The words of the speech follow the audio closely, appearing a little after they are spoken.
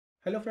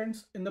Hello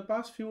friends, in the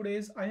past few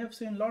days I have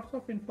seen lots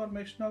of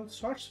informational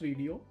shorts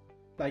video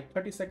like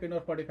 30-second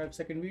or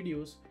 45-second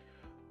videos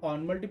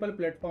on multiple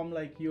platforms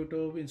like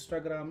YouTube,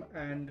 Instagram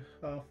and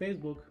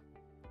Facebook,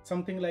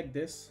 something like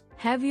this.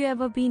 Have you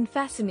ever been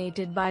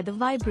fascinated by the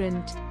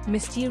vibrant,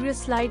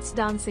 mysterious lights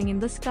dancing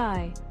in the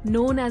sky,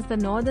 known as the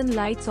Northern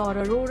Lights or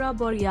Aurora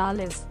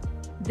Borealis?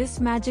 This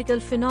magical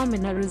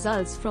phenomena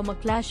results from a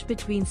clash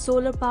between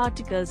solar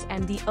particles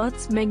and the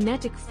Earth's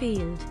magnetic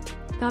field.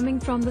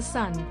 Coming from the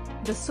sun,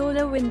 the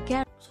solar wind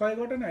carries. So I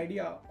got an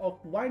idea of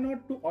why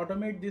not to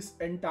automate this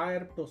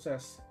entire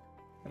process,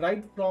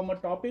 right from a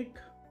topic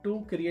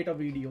to create a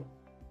video,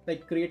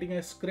 like creating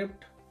a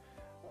script,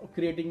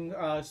 creating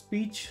a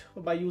speech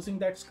by using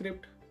that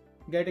script,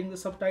 getting the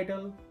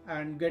subtitle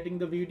and getting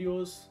the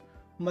videos,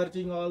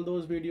 merging all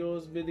those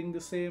videos within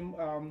the same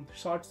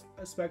short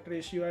aspect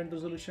ratio and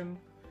resolution,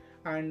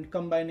 and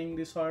combining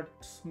the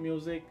shorts,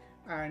 music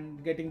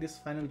and getting this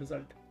final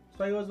result.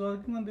 So I was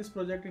working on this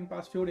project in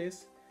past few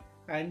days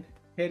and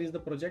here is the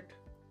project.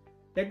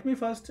 Let me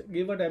first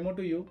give a demo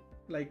to you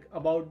like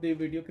about the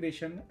video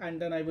creation and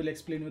then I will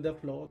explain you the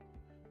flow.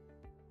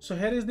 So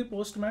here is the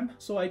Postman.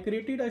 So I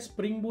created a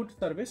Spring Boot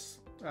service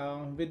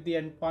with the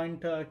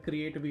endpoint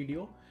create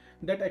video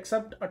that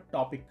accept a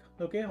topic,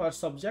 okay, or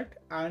subject,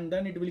 and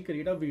then it will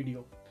create a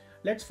video.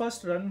 Let's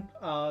first run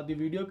the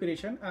video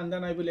creation and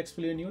then I will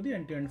explain you the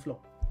end-to-end flow.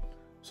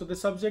 So the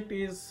subject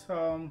is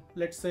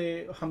let's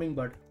say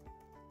hummingbird,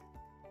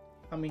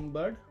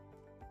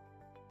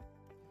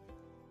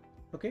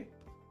 okay,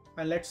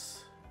 and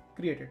let's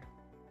create it.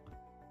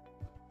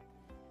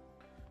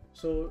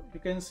 So you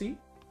can see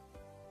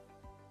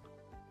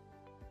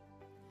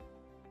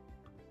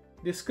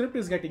the script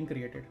is getting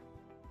created.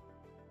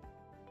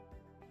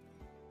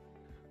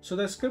 So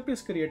the script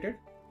is created.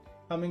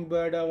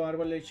 Hummingbird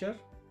marvelature,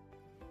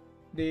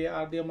 they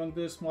are among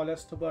the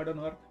smallest bird on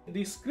earth.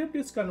 The script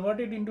is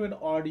converted into an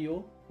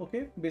audio,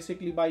 okay,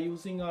 basically by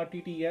using our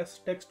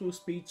TTS, text to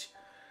speech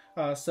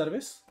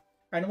service.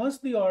 And once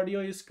the audio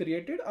is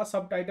created, a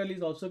subtitle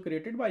is also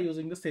created by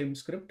using the same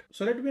script.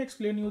 So let me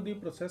explain you the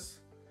process.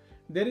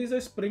 There is a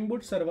Spring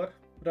Boot server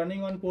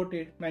running on port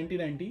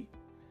 9090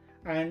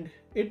 and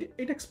it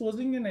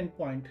exposing an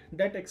endpoint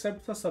that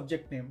accepts a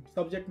subject name.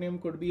 Subject name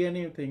could be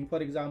anything.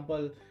 For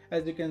example,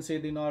 as you can say,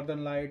 the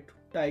Northern Light,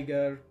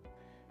 tiger,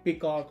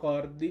 peacock,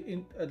 or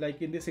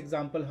like in this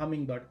example,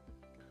 hummingbird.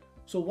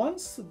 So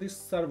once this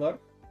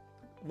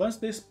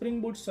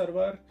Spring Boot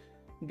server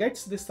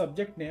gets this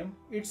subject name,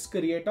 it's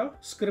create a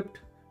script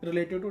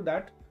related to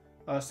that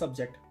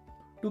subject.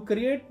 To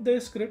create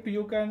the script,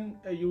 you can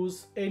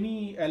use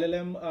any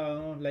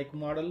LLM like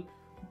model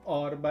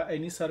or by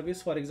any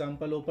service, for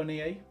example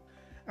OpenAI.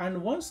 And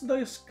once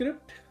the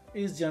script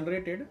is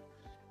generated,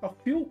 a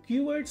few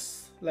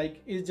keywords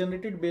like is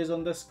generated based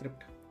on the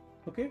script,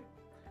 okay,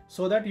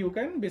 so that you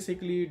can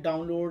basically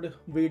download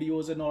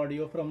videos and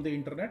audio from the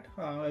internet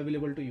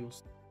available to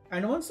use.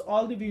 And once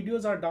all the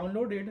videos are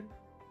downloaded,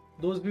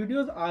 those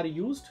videos are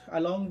used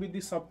along with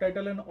the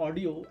subtitle and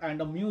audio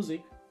and a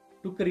music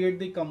to create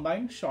the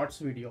combined shorts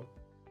video.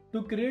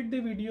 To create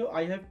the video,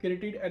 I have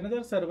created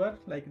another server,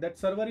 like that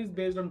server is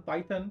based on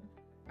Python,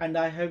 and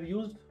I have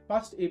used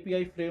Fast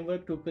API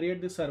framework to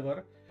create the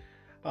server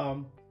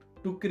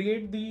to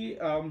create the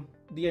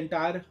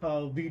entire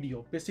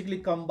video, basically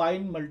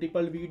combine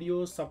multiple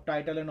videos,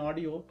 subtitle and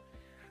audio.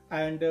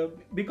 And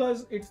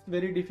because it's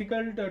very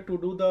difficult to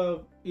do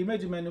the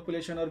image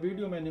manipulation or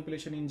video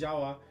manipulation in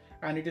Java,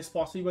 and it is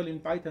possible in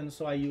Python,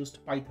 so I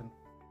used Python.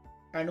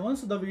 And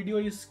once the video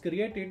is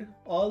created,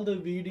 all the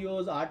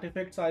videos,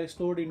 artifacts are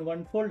stored in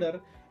one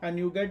folder and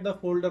you get the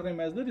folder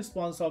name as the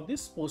response of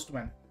this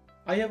Postman.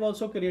 I have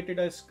also created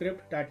a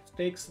script that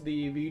takes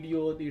the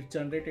video it's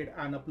generated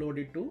and upload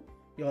it to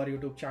your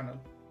YouTube channel.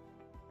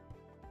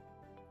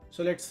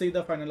 So let's see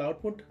the final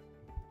output.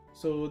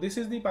 So this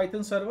is the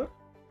Python server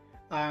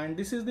and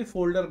this is the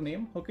folder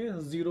name, okay,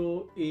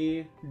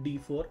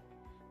 0AD4,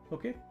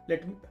 okay.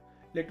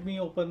 Let me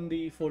open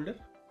the folder.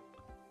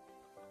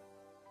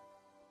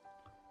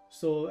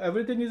 So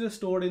everything is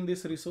stored in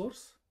this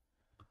resource.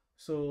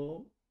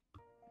 So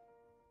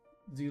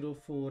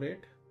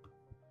 048,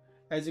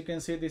 as you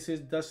can see, this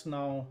is just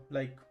now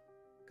like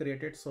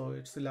created, so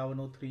it's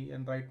 11:03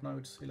 and right now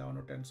it's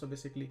 11:10, so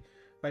basically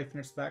 5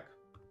 minutes back.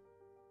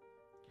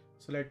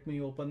 So let me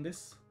open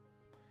this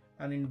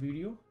and in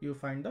video you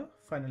find the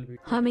final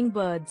video.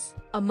 Hummingbirds,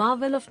 a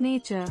marvel of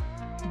nature.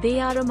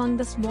 They are among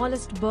the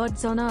smallest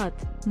birds on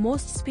earth,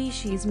 most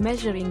species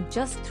measuring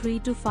just 3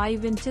 to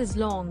 5 inches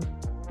long.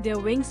 Their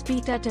wings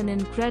beat at an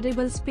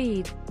incredible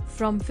speed,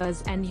 from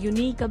fuzz and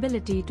unique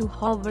ability to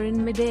hover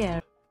in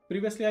midair.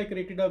 Previously I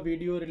created a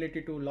video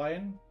related to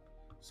lion,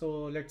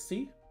 so let's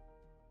see.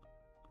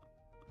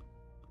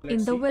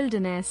 In the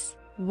wilderness,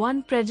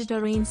 one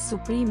predator reigns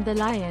supreme, the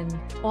lion,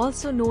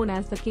 also known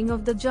as the king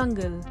of the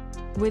jungle.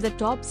 With a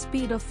top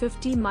speed of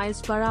 50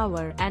 miles per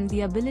hour and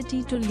the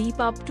ability to leap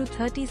up to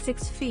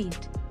 36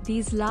 feet,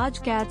 these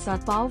large cats are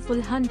powerful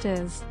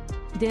hunters.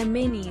 Their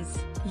mane is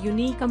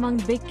unique among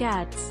big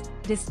cats,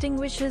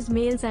 distinguishes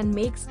males and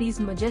makes these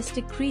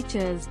majestic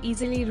creatures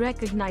easily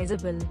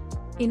recognizable.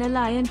 In a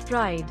lion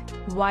pride,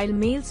 while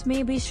males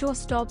may be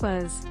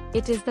showstoppers,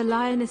 it is the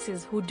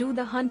lionesses who do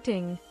the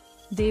hunting.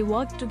 They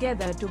work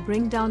together to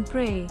bring down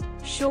prey,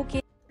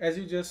 showcase. As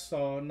you just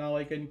saw, now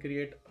I can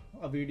create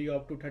a video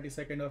up to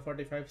 30-second or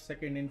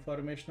 45-second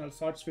informational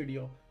shorts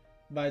video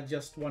by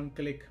just one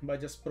click, by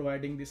just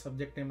providing the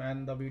subject name,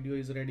 and the video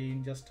is ready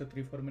in just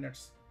 3-4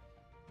 minutes.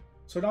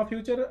 So now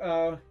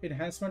future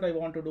enhancement I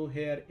want to do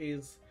here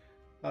is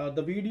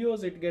the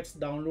videos, it gets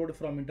downloaded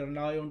from internet.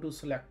 Now I want to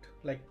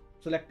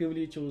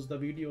selectively choose the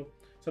video.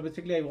 So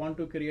basically I want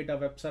to create a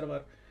web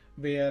server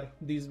where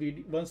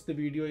once the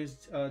video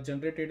is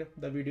generated,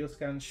 the videos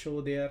can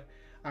show there,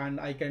 and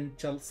I can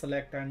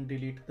select and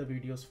delete the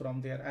videos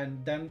from there,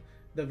 and then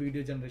the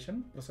video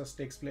generation process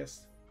takes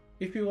place.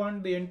 If you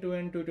want the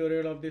end-to-end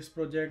tutorial of this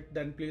project,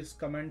 then please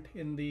comment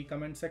in the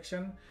comment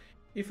section.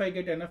 If I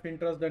get enough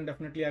interest, then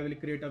definitely I will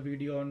create a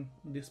video on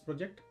this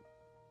project.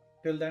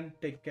 Till then,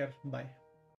 take care. Bye.